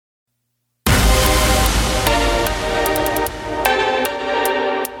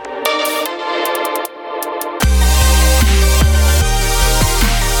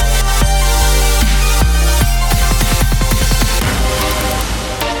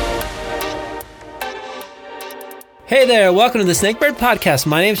Hey there, welcome to the Snakebird Podcast.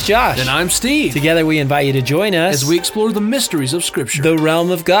 My name's Josh. And I'm Steve. Together we invite you to join us as we explore the mysteries of Scripture, the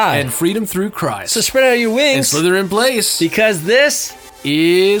realm of God, and freedom through Christ. So spread out your wings and slither in place, because this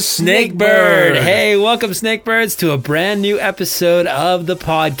is Snakebird. Hey, welcome Snakebirds to a brand new episode of the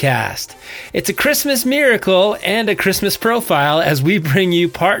podcast. It's a Christmas miracle and a Christmas profile as we bring you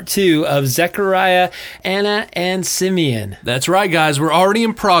part 2 of Zechariah, Anna, and Simeon. That's right, guys. We're already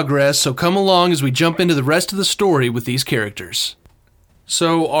in progress, so come along as we jump into the rest of the story with these characters.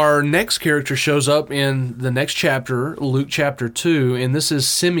 So our next character shows up in the next chapter, Luke chapter 2, and this is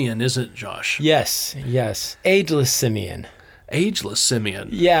Simeon, isn't it, Josh? Yes. Ageless Simeon. Ageless Simeon.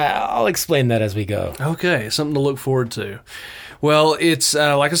 Yeah, I'll explain that as we go. Okay, something to look forward to. Well, it's,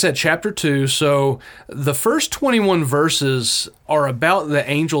 like I said, chapter 2, so the first 21 verses are about the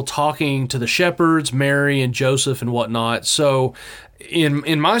angel talking to the shepherds, Mary and Joseph and whatnot. So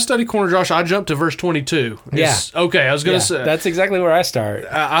in my study corner, Josh, I jumped to verse 22. Okay, I was going to say. That's exactly where I start.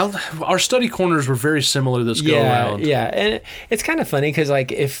 Our study corners were very similar this go-around. Yeah, and it's kind of funny because,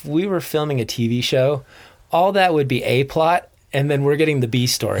 like, if we were filming a TV show, all that would be A plot, and then we're getting the B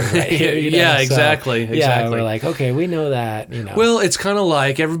story right here. Yeah, exactly. Yeah, we're like, okay, we know that. Well, it's kind of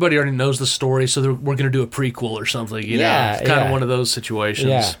like everybody already knows the story, so we're going to do a prequel or something. It's kind of one of those situations.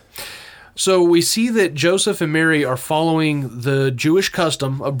 Yeah. So we see that Joseph and Mary are following the Jewish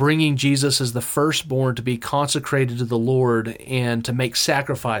custom of bringing Jesus as the firstborn to be consecrated to the Lord and to make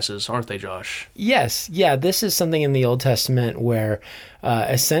sacrifices, aren't they, Josh? Yes. Yeah, this is something in the Old Testament where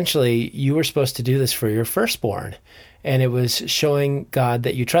essentially you were supposed to do this for your firstborn. And it was showing God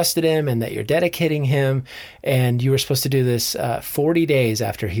that you trusted him and that you're dedicating him. And you were supposed to do this 40 days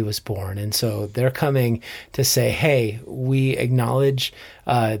after he was born. And so they're coming to say, hey, we acknowledge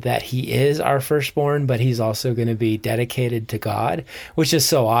that he is our firstborn, but he's also going to be dedicated to God, which is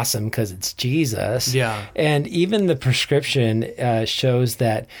so awesome because it's Jesus. Yeah. And even the prescription shows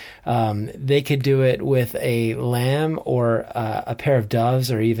that they could do it with a lamb or a pair of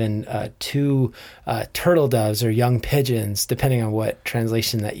doves or even 2 turtle doves or young pigeons, depending on what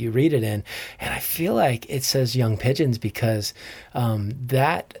translation that you read it in. And I feel like it says young pigeons because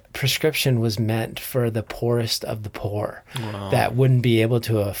that prescription was meant for the poorest of the poor that wouldn't be able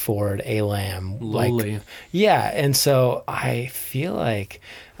to afford a lamb. Lowly. And so I feel like,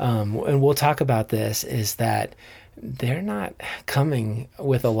 and we'll talk about this, is that they're not coming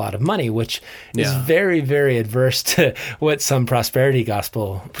with a lot of money, which is very, very adverse to what some prosperity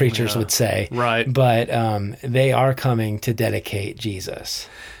gospel preachers would say. Right. But they are coming to dedicate Jesus.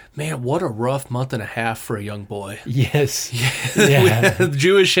 Man, what a rough month and a half for a young boy. Yes. Yeah.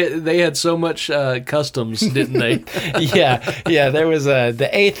 Jewish, they had so much customs, didn't they? Yeah. There was the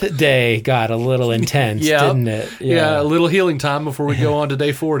 8th day got a little intense, didn't it? Yeah, a little healing time before we go on to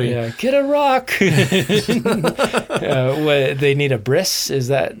day 40. Yeah, get a rock. They need a bris? Is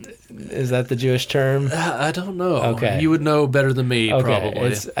that the Jewish term? I don't know. Okay. You would know better than me,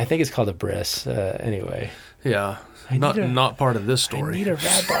 probably. I think it's called a bris, anyway. Yeah. Not part of this story. I need a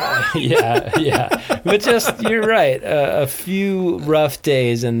rabbi. Yeah. But just, you're right. A few rough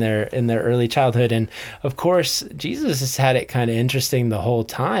days in their early childhood. And of course, Jesus has had it kind of interesting the whole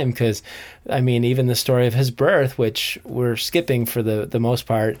time because, I mean, even the story of his birth, which we're skipping for the most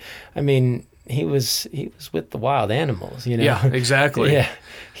part, I mean, he was with the wild animals, Yeah, exactly. Yeah.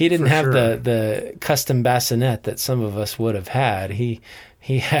 He didn't have the custom bassinet that some of us would have had. He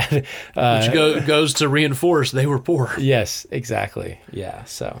had... which goes to reinforce they were poor. Yes, exactly. Yeah,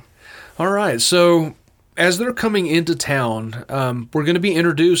 so... All right, so as they're coming into town, we're going to be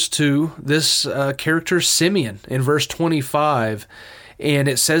introduced to this character, Simeon, in verse 25, and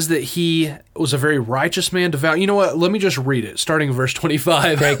it says that he was a very righteous man, devout. You know what? Let me just read it, starting in verse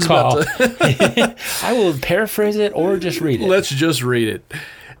 25. Great call. I will paraphrase it or just read it. Let's just read it.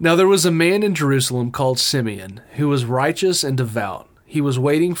 Now there was a man in Jerusalem called Simeon, who was righteous and devout. He was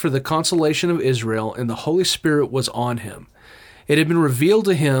waiting for the consolation of Israel, and the Holy Spirit was on him. It had been revealed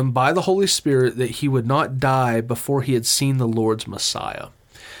to him by the Holy Spirit that he would not die before he had seen the Lord's Messiah.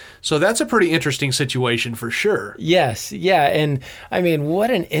 So that's a pretty interesting situation for sure. Yes, yeah, and I mean, what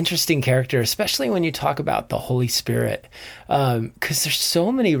an interesting character, especially when you talk about the Holy Spirit, because there's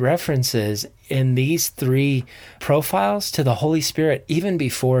so many references in these 3 profiles to the Holy Spirit, even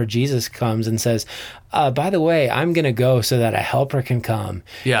before Jesus comes and says, by the way, I'm going to go so that a helper can come.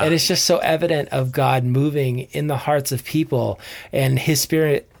 Yeah. And it's just so evident of God moving in the hearts of people and his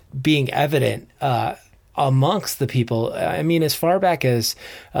Spirit being evident amongst the people. I mean, as far back as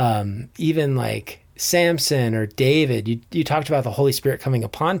even like Samson or David, you talked about the Holy Spirit coming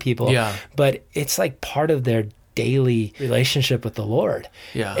upon people, but it's like part of their daily relationship with the Lord.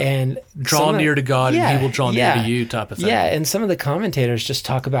 Yeah. And Draw near to God and he will draw near to you type of thing. Yeah. And some of the commentators just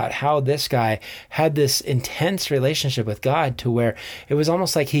talk about how this guy had this intense relationship with God to where it was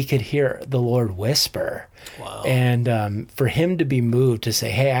almost like he could hear the Lord whisper. Wow. And for him to be moved to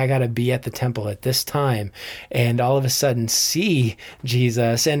say, hey, I got to be at the temple at this time, and all of a sudden see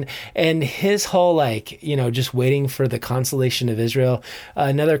Jesus, and his whole, like, you know, just waiting for the consolation of Israel.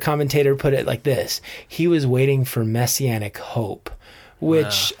 Another commentator put it like this: he was waiting for messianic hope,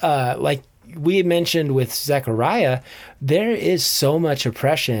 which, like we had mentioned with Zechariah, there is so much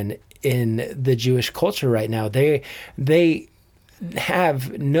oppression in the Jewish culture right now. They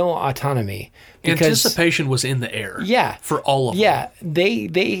have no autonomy. Anticipation was in the air. Yeah. For all of them. Yeah.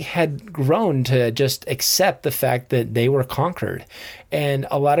 They had grown to just accept the fact that they were conquered. And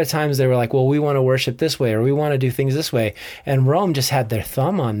a lot of times they were like, well, we want to worship this way, or we want to do things this way. And Rome just had their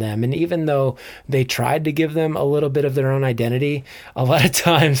thumb on them. And even though they tried to give them a little bit of their own identity, a lot of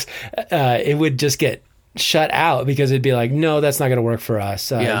times it would just get shut out because it'd be like, no, that's not going to work for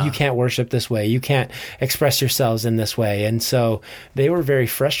us. You can't worship this way. You can't express yourselves in this way. And so they were very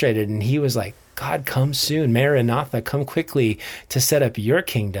frustrated. And he was like, God, come soon. Maranatha, come quickly to set up your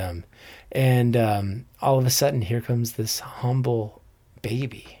kingdom. And all of a sudden, here comes this humble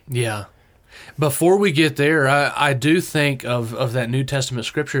baby. Yeah. Before we get there, I do think of that New Testament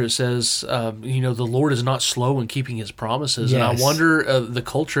scripture. It says, the Lord is not slow in keeping his promises. Yes. And I wonder, the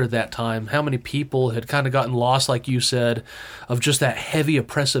culture at that time, how many people had kind of gotten lost, like you said, of just that heavy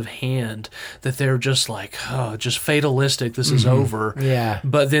oppressive hand, that they're just like, oh, just fatalistic, this is over. Yeah.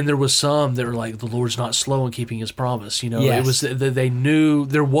 But then there was some that were like, the Lord's not slow in keeping his promise. You know, Yes. It was they knew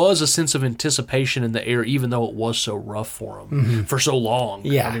there was a sense of anticipation in the air, even though it was so rough for them for so long.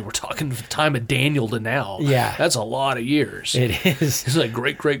 Yeah. I mean, we're talking time of Daniel to now. Yeah. That's a lot of years. It is. It's like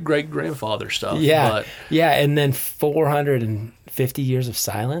great-great-great-grandfather stuff. Yeah. But, yeah. And then 450 years of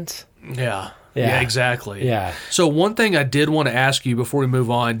silence. yeah. Yeah. Yeah, exactly. Yeah. So one thing I did want to ask you before we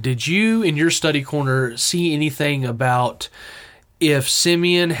move on, did you, in your study corner, see anything about if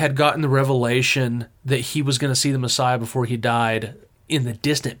Simeon had gotten the revelation that he was going to see the Messiah before he died in the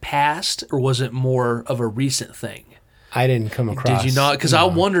distant past, or was it more of a recent thing? I didn't come across. Did you not? Because No. I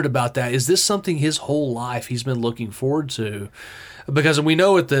wondered about that. Is this something his whole life he's been looking forward to? Because we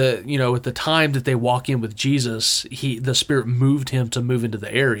know at the time that they walk in with Jesus, the Spirit moved him to move into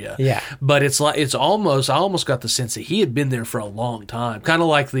the area. Yeah. But I almost got the sense that he had been there for a long time. Kind of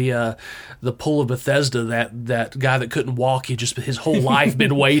like the pool of Bethesda, that guy that couldn't walk, his whole life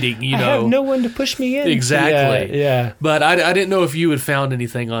been waiting, you know. I have no one to push me in. Exactly. Yeah. But I didn't know if you had found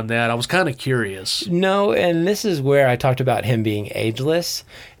anything on that. I was kind of curious. No, and this is where I talked about him being ageless.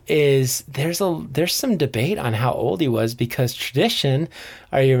 Is there's some debate on how old he was, because tradition,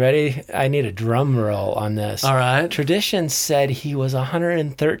 are you ready? I need a drum roll on this. All right. Tradition said he was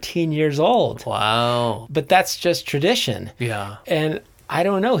 113 years old. Wow. But that's just tradition. Yeah. And I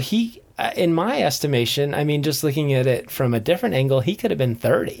don't know, he, in my estimation, I mean, just looking at it from a different angle, he could have been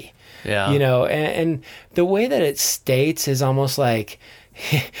 30. Yeah. You know, and the way that it states is almost like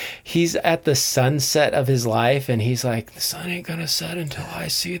he's at the sunset of his life, and he's like, the sun ain't gonna set until I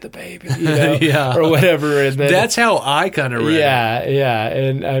see the baby, you know, Yeah. or whatever. And then, That's how I kind of read it. yeah.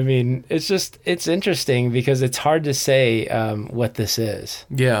 And I mean, it's interesting because it's hard to say what this is.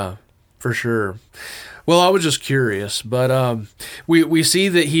 Yeah, for sure. Well, I was just curious, but we see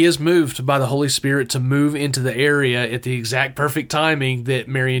that he is moved by the Holy Spirit to move into the area at the exact perfect timing that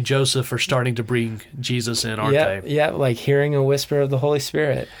Mary and Joseph are starting to bring Jesus in, aren't they? Yeah, like hearing a whisper of the Holy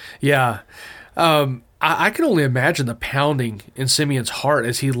Spirit. Yeah. I can only imagine the pounding in Simeon's heart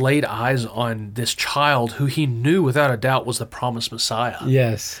as he laid eyes on this child who he knew without a doubt was the promised Messiah.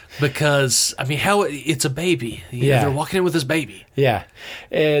 Yes. Because, I mean, it's a baby. Yeah. They're walking in with this baby. Yeah.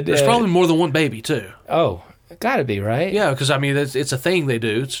 And, There's probably more than one baby, too. Oh, gotta be, right? Yeah, because, I mean, it's a thing they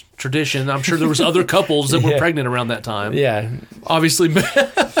do. It's tradition. I'm sure there was other couples that were Yeah. pregnant around that time. Yeah. Obviously,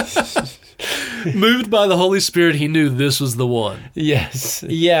 moved by the Holy Spirit, he knew this was the one. Yes.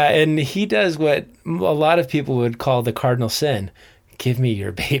 Yeah, and he does what a lot of people would call the cardinal sin. Give me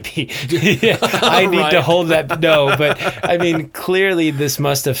your baby. I need to Right. hold that. No, but I mean, clearly this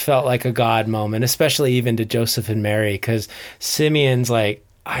must have felt like a God moment, especially even to Joseph and Mary, because Simeon's like,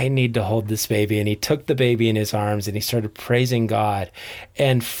 I need to hold this baby. And he took the baby in his arms and he started praising God.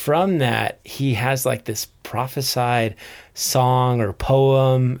 And from that, he has like this prophesied song or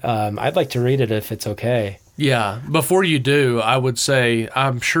poem. I'd like to read it if it's okay. Yeah. Before you do, I would say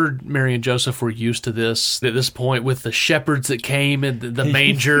I'm sure Mary and Joseph were used to this at this point with the shepherds that came and the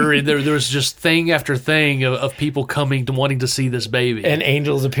manger. And there was just thing after thing of people coming to wanting to see this baby. And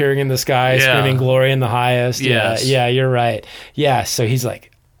angels appearing in the sky, screaming glory in the highest. Yes. Yeah, you're right. Yeah, so he's like,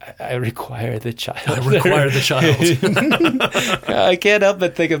 I require the child. I require the child. I can't help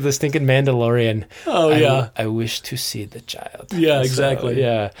but think of the stinking Mandalorian. Oh, yeah. I wish to see the child. Yeah, exactly. So,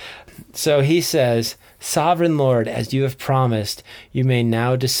 yeah. So he says, Sovereign Lord, as you have promised, you may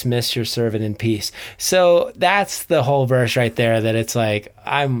now dismiss your servant in peace. So that's the whole verse right there, that it's like,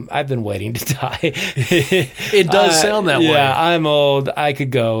 I've been waiting to die. It does sound that way. Yeah, I'm old. I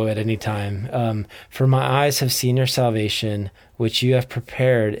could go at any time. For my eyes have seen your salvation, which you have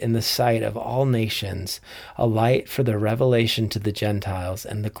prepared in the sight of all nations, a light for the revelation to the Gentiles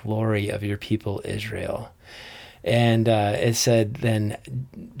and the glory of your people Israel. And it said, then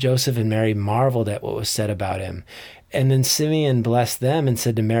Joseph and Mary marveled at what was said about him. And then Simeon blessed them and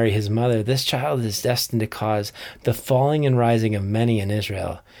said to Mary, his mother, this child is destined to cause the falling and rising of many in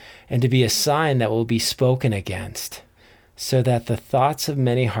Israel, and to be a sign that will be spoken against, so that the thoughts of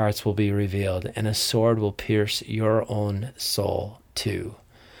many hearts will be revealed, and a sword will pierce your own soul too.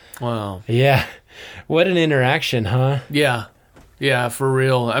 Wow. Yeah. What an interaction, huh? Yeah. Yeah, for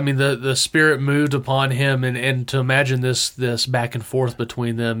real. I mean, the Spirit moved upon him, and to imagine this back and forth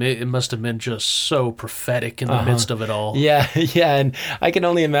between them, it must have been just so prophetic in the midst of it all. Yeah, yeah, and I can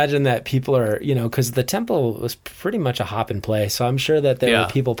only imagine that people are, because the temple was pretty much a hop and play, so I'm sure that there were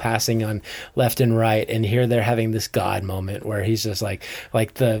people passing on left and right, and here they're having this God moment where he's just like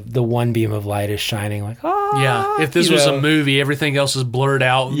the one beam of light is shining, like, oh. Yeah, if this was a movie, everything else is blurred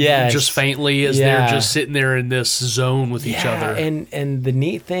out just faintly as they're just sitting there in this zone with each other. And the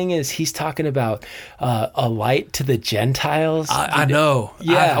neat thing is he's talking about a light to the Gentiles. I know.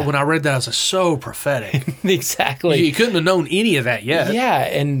 Yeah. When I read that, I was like, so prophetic. Exactly. You couldn't have known any of that yet. Yeah,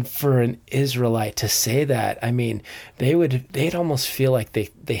 and for an Israelite to say that, I mean, they'd almost feel like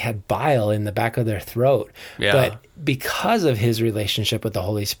they had bile in the back of their throat. Yeah. But because of his relationship with the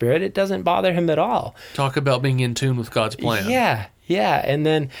Holy Spirit, it doesn't bother him at all. Talk about being in tune with God's plan. Yeah. And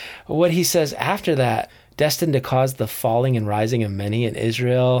then what he says after that, destined to cause the falling and rising of many in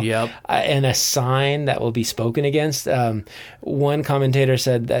Israel, and a sign that will be spoken against. One commentator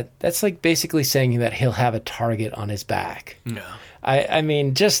said that's like basically saying that he'll have a target on his back. Yeah. I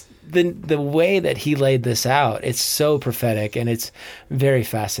mean, just the way that he laid this out, it's so prophetic, and it's very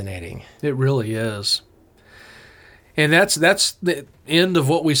fascinating. It really is. And that's the end of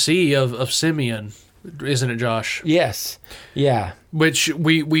what we see of Simeon, isn't it, Josh? Yes. Yeah. Which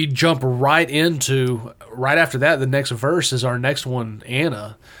we jump right into, right after that, the next verse is our next one,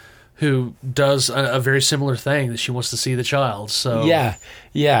 Anna, who does a very similar thing, that she wants to see the child. So yeah.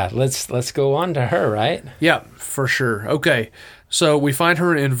 Let's go on to her, right? Yeah, for sure. Okay. So we find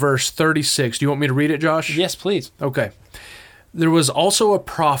her in verse 36. Do you want me to read it, Josh? Yes, please. Okay. There was also a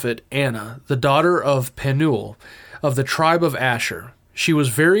prophet, Anna, the daughter of Penuel, of the tribe of Asher. She was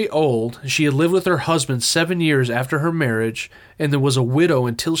very old. She had lived with her husband 7 years after her marriage, and there was a widow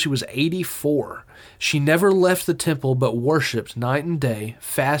until she was 84. She never left the temple but worshipped night and day,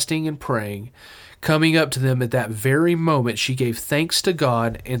 fasting and praying. Coming up to them at that very moment, she gave thanks to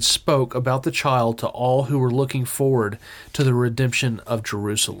God and spoke about the child to all who were looking forward to the redemption of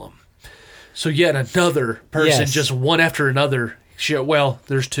Jerusalem. So yet another person, just one after another.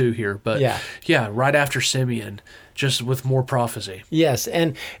 There's two here, but right after Simeon, just with more prophecy. Yes,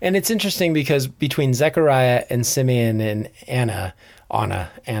 and it's interesting because between Zechariah and Simeon and Anna,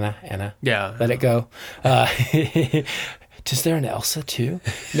 let it go. Is there an Elsa too?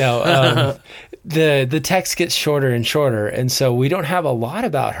 No. The text gets shorter and shorter, and so we don't have a lot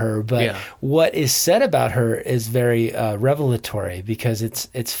about her, but what is said about her is very revelatory, because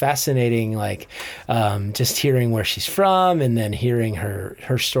it's fascinating, like just hearing where she's from, and then hearing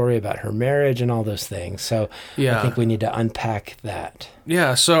her story about her marriage and all those things. So I think we need to unpack that.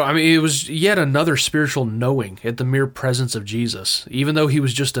 Yeah, so I mean, it was yet another spiritual knowing at the mere presence of Jesus. Even though he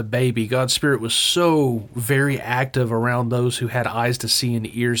was just a baby, God's Spirit was so very active around those who had eyes to see and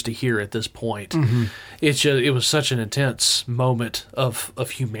ears to hear at this point. Mm-hmm. It was such an intense moment of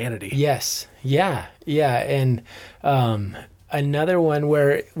humanity. Yes, yeah, and another one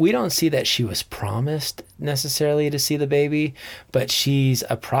where we don't see that she was promised necessarily to see the baby, but she's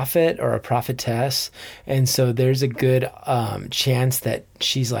a prophet or a prophetess, and so there's a good chance that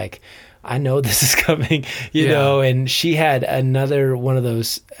she's like, I know this is coming, you Yeah. know, and she had another one of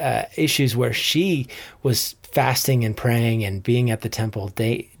those issues where she was fasting and praying and being at the temple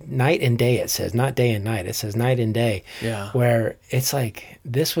night and day, it says, not day and night, it says night and day, Yeah. where it's like,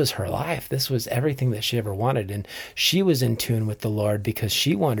 this was her life. This was everything that she ever wanted. And she was in tune with the Lord because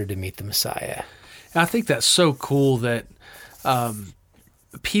she wanted to meet the Messiah. I think that's so cool that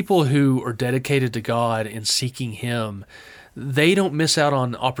people who are dedicated to God and seeking Him, they don't miss out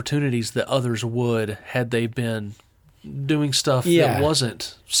on opportunities that others would had they been doing stuff Yeah. that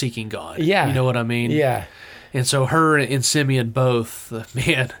wasn't seeking God. Yeah. You know what I mean? Yeah. And so her and Simeon both,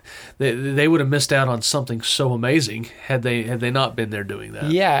 man, they would have missed out on something so amazing had they not been there doing that.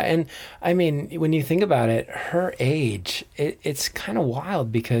 Yeah, and I mean, when you think about it, her age, it's kind of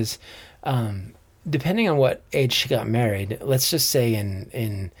wild because depending on what age she got married, let's just say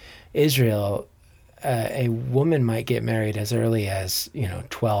in Israel, a woman might get married as early as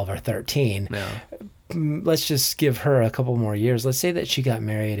 12 or 13. Yeah. Let's just give her a couple more years. Let's say that she got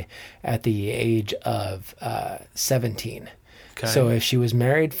married at the age of 17. Okay. So if she was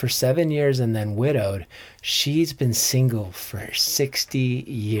married for 7 years and then widowed, she's been single for 60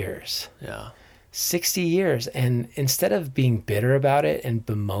 years. Yeah. 60 years. And instead of being bitter about it and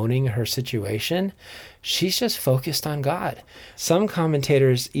bemoaning her situation, she's just focused on God. Some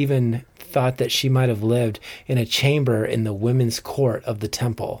commentators even thought that she might have lived in a chamber in the women's court of the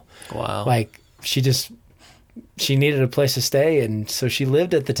temple. Wow. Like she needed a place to stay, and so she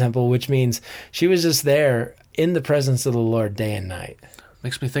lived at the temple, which means she was just there in the presence of the Lord day and night.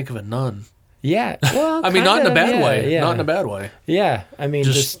 Makes me think of a nun. Yeah. Well, I mean, not in a bad way. Yeah. Not in a bad way. Yeah. I mean,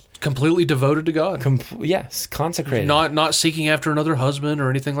 Just completely devoted to God. yes, consecrated. Not seeking after another husband or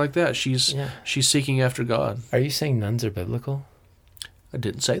anything like that. She's seeking after God. Are you saying nuns are biblical? I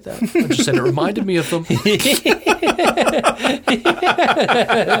didn't say that. I just said it reminded me of them.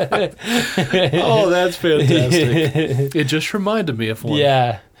 Oh, that's fantastic. It just reminded me of one.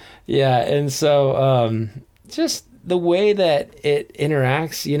 Yeah. Yeah. And so just the way that it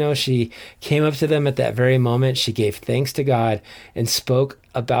interacts, she came up to them at that very moment. She gave thanks to God and spoke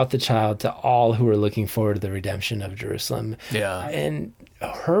about the child to all who were looking forward to the redemption of Jerusalem. Yeah. And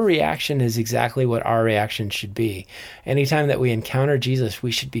her reaction is exactly what our reaction should be. Anytime that we encounter Jesus,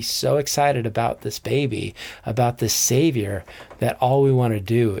 we should be so excited about this baby, about this Savior, that all we want to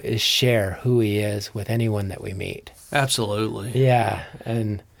do is share who He is with anyone that we meet. Absolutely. Yeah.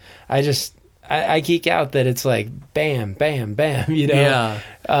 And I geek out that it's like bam, bam, bam, Yeah.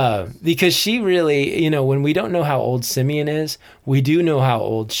 because she really, when we don't know how old Simeon is, we do know how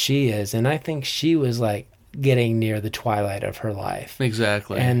old she is. And I think she was like getting near the twilight of her life.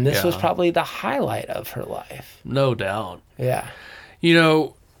 Exactly. And this was Yeah. probably the highlight of her life. No doubt. Yeah.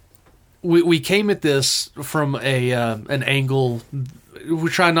 We came at this from an angle. We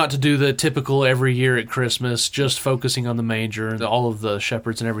try not to do the typical every year at Christmas, just focusing on the manger and all of the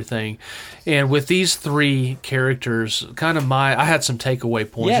shepherds and everything. And with these three characters, I had some takeaway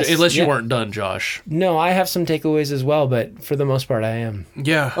points. Yes, Unless you yeah. weren't done, Josh. No, I have some takeaways as well, but for the most part, I am.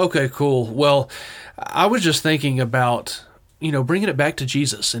 Yeah. Okay, cool. Well, I was just thinking about, bringing it back to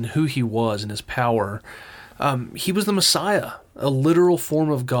Jesus and who He was and His power. He was the Messiah, a literal form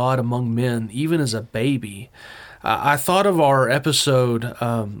of God among men, even as a baby. I thought of our episode,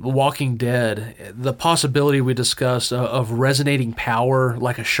 Walking Dead, the possibility we discussed of resonating power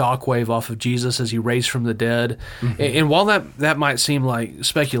like a shockwave off of Jesus as He raised from the dead. Mm-hmm. And while that might seem like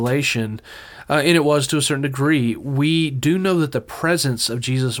speculation, and it was to a certain degree, we do know that the presence of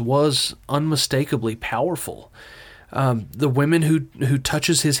Jesus was unmistakably powerful. The women who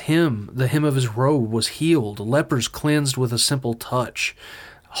touches His hem, the hem of His robe, was healed. Lepers cleansed with a simple touch.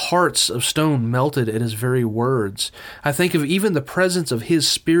 Hearts of stone melted at His very words. I think of even the presence of His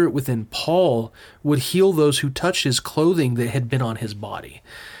Spirit within Paul would heal those who touched his clothing that had been on his body.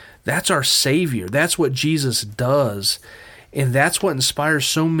 That's our Savior. That's what Jesus does. And that's what inspires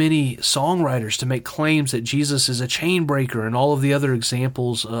so many songwriters to make claims that Jesus is a chain breaker and all of the other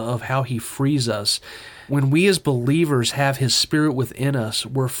examples of how He frees us. When we as believers have His Spirit within us,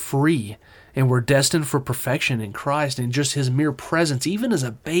 we're free. And we're destined for perfection in Christ, and just His mere presence, even as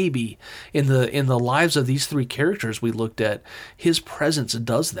a baby, in the lives of these three characters we looked at, His presence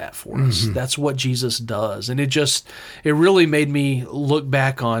does that for us. That's what Jesus does, and it really made me look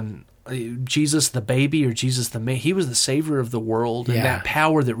back on Jesus the baby or Jesus the man. He was the Savior of the world, and that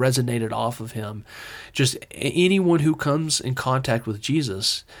power that resonated off of Him. Just anyone who comes in contact with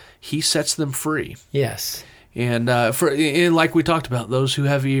Jesus, He sets them free. Yes. And like we talked about, those who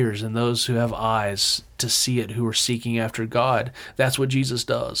have ears and those who have eyes to see it who are seeking after God. That's what Jesus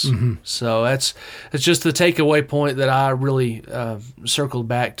does. So it's just the takeaway point that I really circled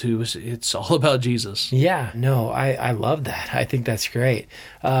back to. It's all about Jesus. Yeah, no, I love that. I think that's great.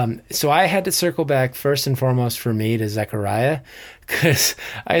 So I had to circle back first and foremost for me to Zechariah, because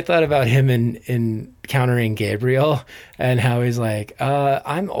I thought about him in encountering Gabriel and how he's like,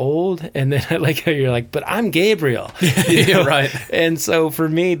 I'm old. And then I like how you're like, but I'm Gabriel. Yeah, right. And so for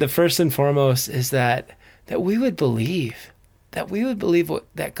me, the first and foremost is that we would believe,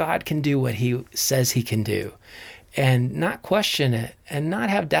 that God can do what he says he can do, and not question it and not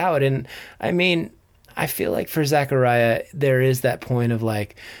have doubt. And I mean, I feel like for Zechariah, there is that point of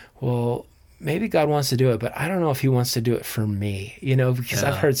like, well, maybe God wants to do it, but I don't know if he wants to do it for me, because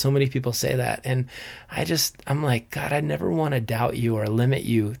I've heard so many people say that. And I'm like, God, I never want to doubt you or limit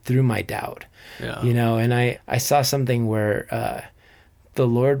you through my doubt, and I saw something where the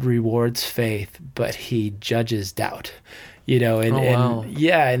Lord rewards faith, but he judges doubt.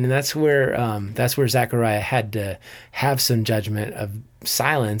 And that's where Zechariah had to have some judgment of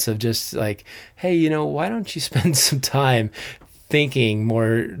silence, of just like, hey, why don't you spend some time thinking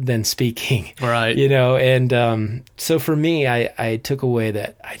more than speaking, right? And so for me, I took away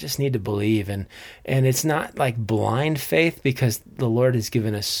that I just need to believe, and it's not like blind faith, because the Lord has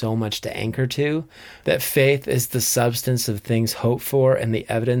given us so much to anchor to, that faith is the substance of things hoped for and the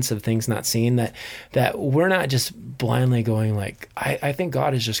evidence of things not seen, that we're not just blindly going like, I think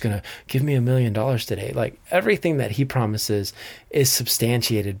God is just going to give me $1 million today. Like everything that he promises is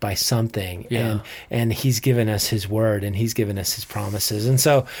substantiated by something, and he's given us his word, and he's given us his promises. And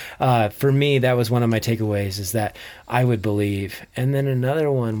so for me, that was one of my takeaways, is that I would believe. And then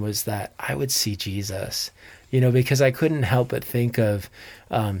another one was that I would see Jesus, because I couldn't help but think of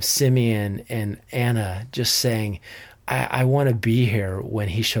Simeon and Anna just saying, I want to be here when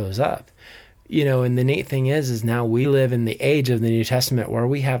he shows up. And the neat thing is now we live in the age of the New Testament where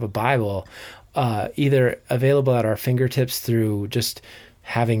we have a Bible either available at our fingertips through just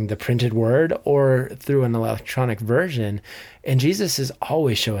having the printed word or through an electronic version, and Jesus is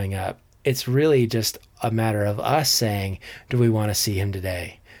always showing up. It's really just a matter of us saying, do we want to see him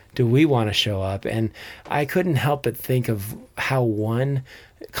today? Do we want to show up? And I couldn't help but think of how one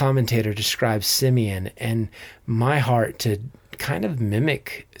commentator describes Simeon, and my heart to kind of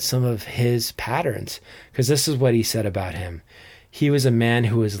mimic some of his patterns, because this is what he said about him. He was a man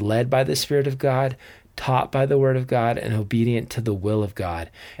who was led by the Spirit of God, taught by the Word of God, and obedient to the will of God.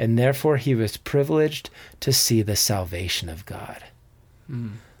 And therefore he was privileged to see the salvation of God.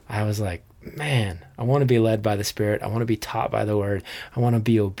 I was like, man, I want to be led by the Spirit. I want to be taught by the Word. I want to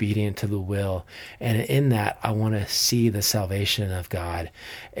be obedient to the will. And in that, I want to see the salvation of God.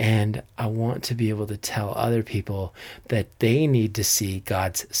 And I want to be able to tell other people that they need to see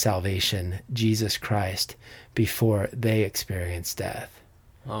God's salvation, Jesus Christ, before they experience death.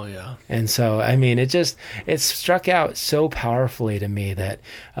 Oh, yeah. And so, I mean, it struck out so powerfully to me that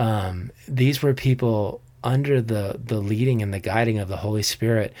these were people under the leading and the guiding of the Holy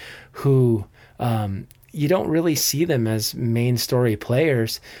Spirit who you don't really see them as main story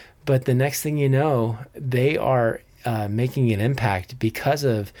players, but the next thing you know, they are making an impact because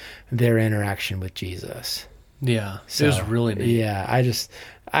of their interaction with Jesus. Yeah, so, it was really neat. Yeah,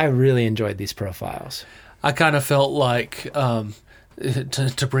 I really enjoyed these profiles. I kind of felt like,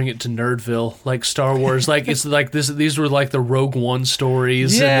 to bring it to Nerdville, like Star Wars, like it's like this. These were like the Rogue One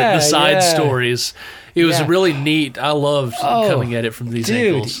stories and the side stories. It was really neat. I loved coming at it from these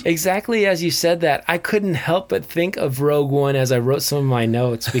angles. Exactly as you said that, I couldn't help but think of Rogue One as I wrote some of my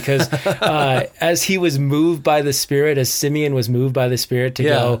notes, because as he was moved by the Spirit, as Simeon was moved by the Spirit to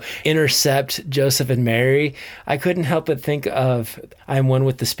go intercept Joseph and Mary, I couldn't help but think of, I'm one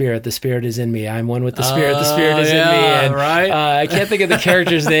with the Spirit is in me. I'm one with the Spirit is in me. And I can't think of the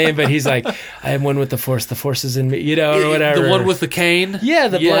character's name, but he's like, I am one with the Force is in me, or whatever. The one with the cane? Yeah,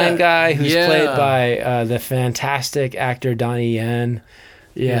 the blind guy who's played by the fantastic actor Donnie Yen.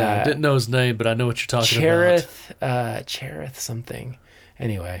 I didn't know his name, but I know what you're talking about. Cherith something.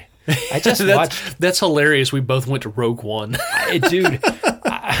 Anyway, I just watched. That's hilarious. We both went to Rogue One. Dude,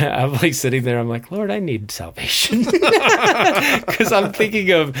 I'm like sitting there. I'm like, Lord, I need salvation, because I'm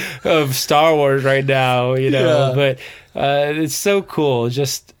thinking of Star Wars right now, But it's so cool.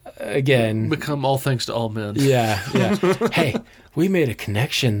 Just again, become all things to all men. Yeah. Hey, we made a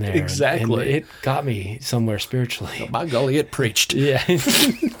connection there. Exactly. And it got me somewhere spiritually. By golly, it preached. Yeah.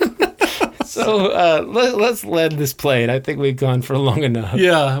 So let's land this plane. I think we've gone for long enough.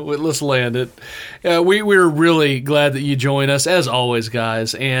 Yeah, let's land it. We're really glad that you join us, as always,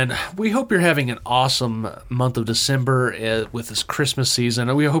 guys. And we hope you're having an awesome month of December with this Christmas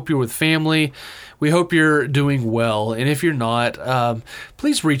season. We hope you're with family. We hope you're doing well. And if you're not,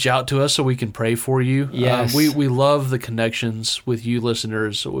 please reach out to us so we can pray for you. Yes. We love the connections with you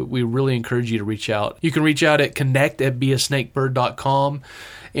listeners. So we really encourage you to reach out. You can reach out at connect@beasnakebird.com.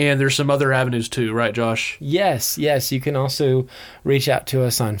 And there's some other avenues too, right, Josh? Yes. You can also reach out to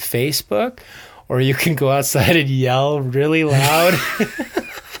us on Facebook, or you can go outside and yell really loud.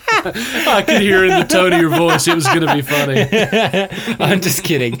 I could hear in the tone of your voice it was going to be funny. I'm just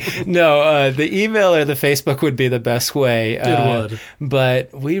kidding. No, the email or the Facebook would be the best way. It would.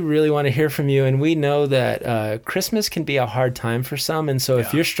 But we really want to hear from you, and we know that Christmas can be a hard time for some, and so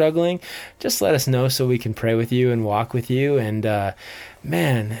if you're struggling, just let us know so we can pray with you and walk with you. And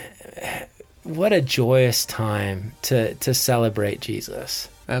man, what a joyous time to celebrate Jesus.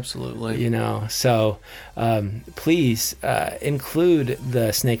 Absolutely. So please include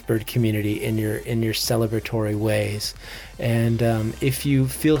the Snakebird community in your celebratory ways. And if you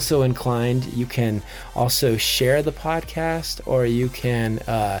feel so inclined, you can also share the podcast, or you can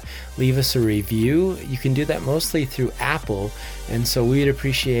leave us a review. You can do that mostly through Apple, and so we'd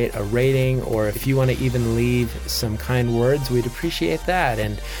appreciate a rating, or if you want to even leave some kind words, we'd appreciate that.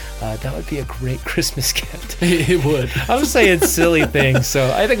 And that would be a great Christmas gift. It would. I'm saying silly things,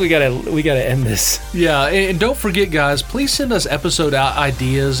 so I think we gotta end this. Yeah, and don't forget, guys, please send us episode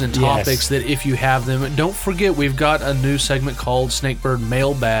ideas and topics that if you have them. Don't forget, we've got a new segment called Snakebird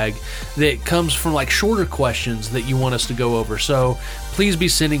Mailbag that comes from like shorter questions that you want us to go over. So please be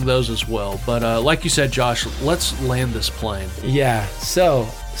sending those as well. But like you said, Josh, let's land this plane. Yeah, so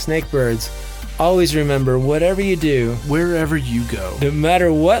Snakebirds, always remember, whatever you do, wherever you go, no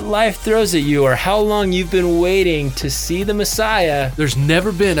matter what life throws at you or how long you've been waiting to see the Messiah, there's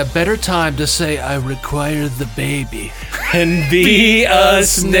never been a better time to say, I require the baby. And be a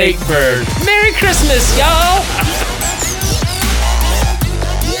Snakebird. Merry Christmas, y'all!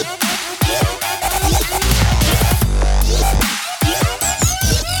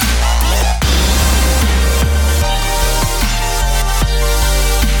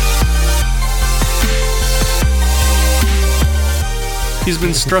 He's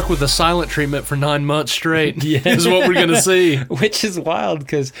been struck with a silent treatment for 9 months straight. Yeah. Is what we're going to see. Which is wild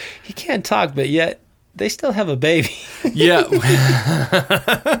because he can't talk, but yet they still have a baby. Yeah.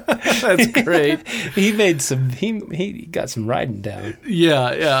 That's great. He got some riding down.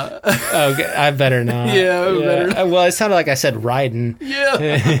 Yeah. Okay, I better not. Yeah. Better. Well, it sounded like I said riding. Yeah.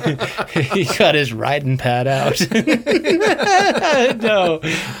 He got his riding pad out. No.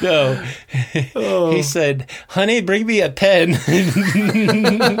 Oh. He said, honey, bring me a pen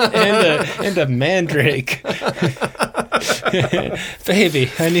and a mandrake.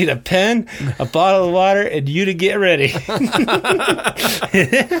 Baby, I need a pen, a bottle of water, and you to get ready.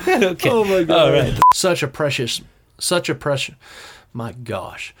 Okay. Oh my God. All right. Such a precious, my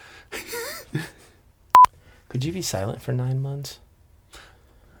gosh. Could you be silent for 9 months?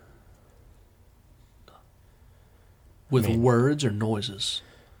 With words or noises?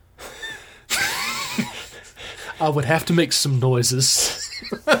 I would have to make some noises.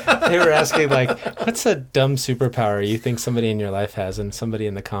 They were asking, like, what's a dumb superpower you think somebody in your life has? And somebody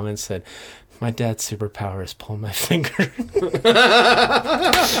in the comments said, my dad's superpower is pull my finger.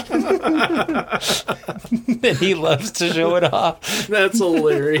 And he loves to show it off. That's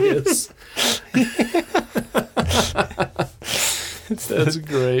hilarious. That's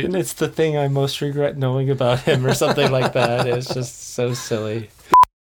great. And it's the thing I most regret knowing about him or something like that. It's just so silly.